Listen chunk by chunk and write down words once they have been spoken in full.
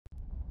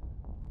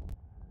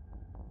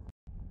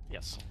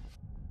Yes.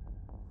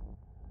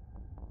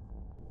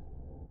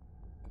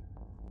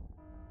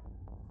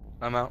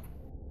 I'm out.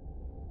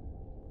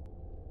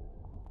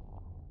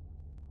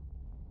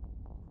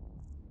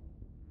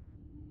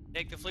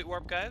 Take the fleet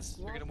warp, guys.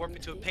 You're gonna warp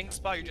into a ping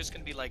spot. You're just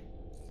gonna be like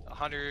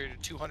 100 or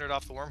 200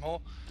 off the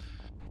wormhole.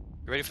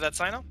 You ready for that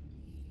sign-up?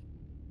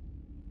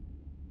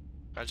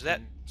 Roger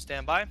that.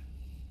 Stand by.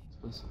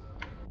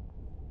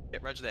 Yeah,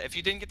 roger that. If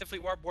you didn't get the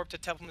fleet warp, warp to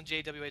Templeman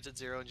JWH at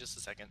 0 in just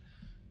a second.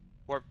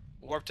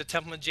 Warp to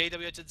Templeman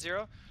JWH at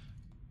 0.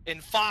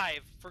 In 5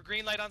 for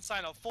green light on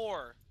sign-up.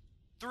 4,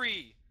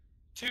 3,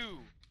 2,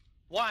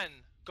 1.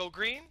 Go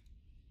green.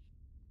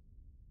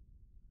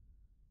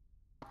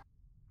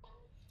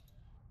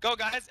 Go,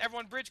 guys.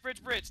 Everyone, bridge,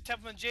 bridge, bridge.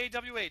 Templeman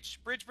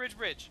JWH. Bridge, bridge,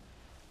 bridge.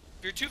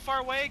 If you're too far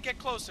away, get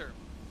closer.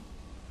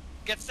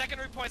 Get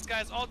secondary points,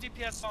 guys. All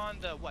DPS on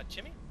the, what,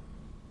 Jimmy?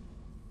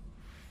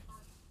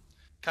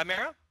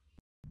 Chimera?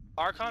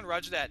 Archon,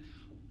 roger that.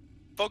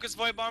 Focus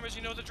Void Bombers,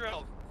 you know the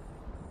drill.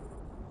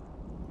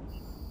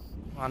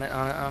 On it,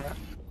 on it, on it.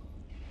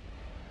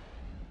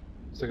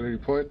 Secondary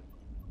point.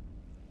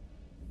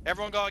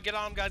 Everyone go, get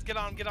on them, guys. Get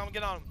on them, get on them,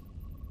 get on them.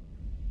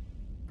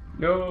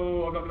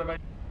 No, I'm not gonna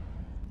make.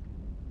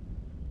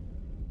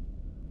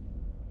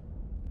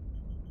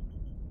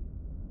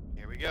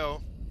 Here we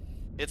go.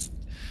 It's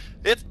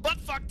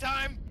buttfuck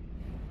time.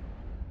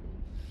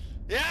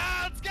 Yeah,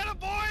 let's get him,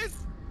 boys.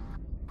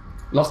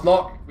 Lost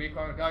lock. Weak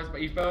guys,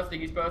 but he's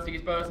bursting. He's bursting.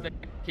 He's bursting.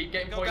 Keep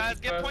getting Go, points. guys,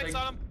 get points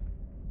on him.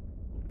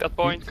 Got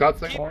point. Got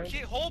second point.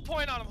 Keep hold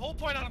point on him. Hold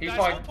point on him, He's guys.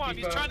 fine. Hold point on him.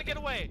 He's He's trying to get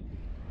away.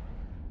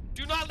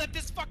 Do not let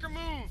this fucker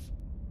move.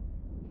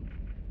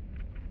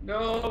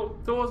 No,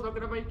 Thor's not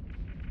gonna make.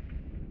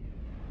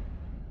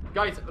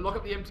 Guys, look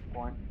up the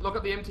Look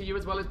up the MTU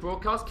as well as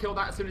broadcast. Kill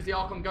that as soon as the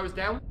Archon goes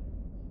down.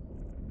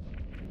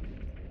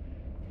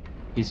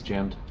 He's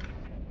jammed.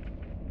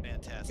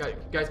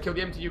 Fantastic. Guys, kill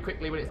the MTU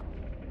quickly when it's.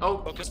 Oh,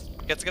 Focus.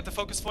 Get the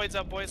focus voids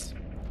up, boys.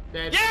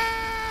 dead.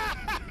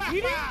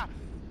 Yeah!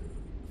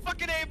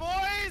 Fucking A,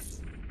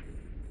 boys!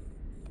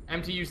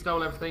 MTU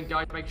stole everything,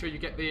 guys. Make sure you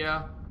get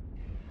the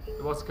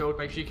what's it called?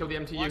 Make sure you kill the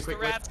MTU Watch the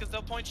quickly. rats, because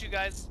they'll point you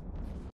guys.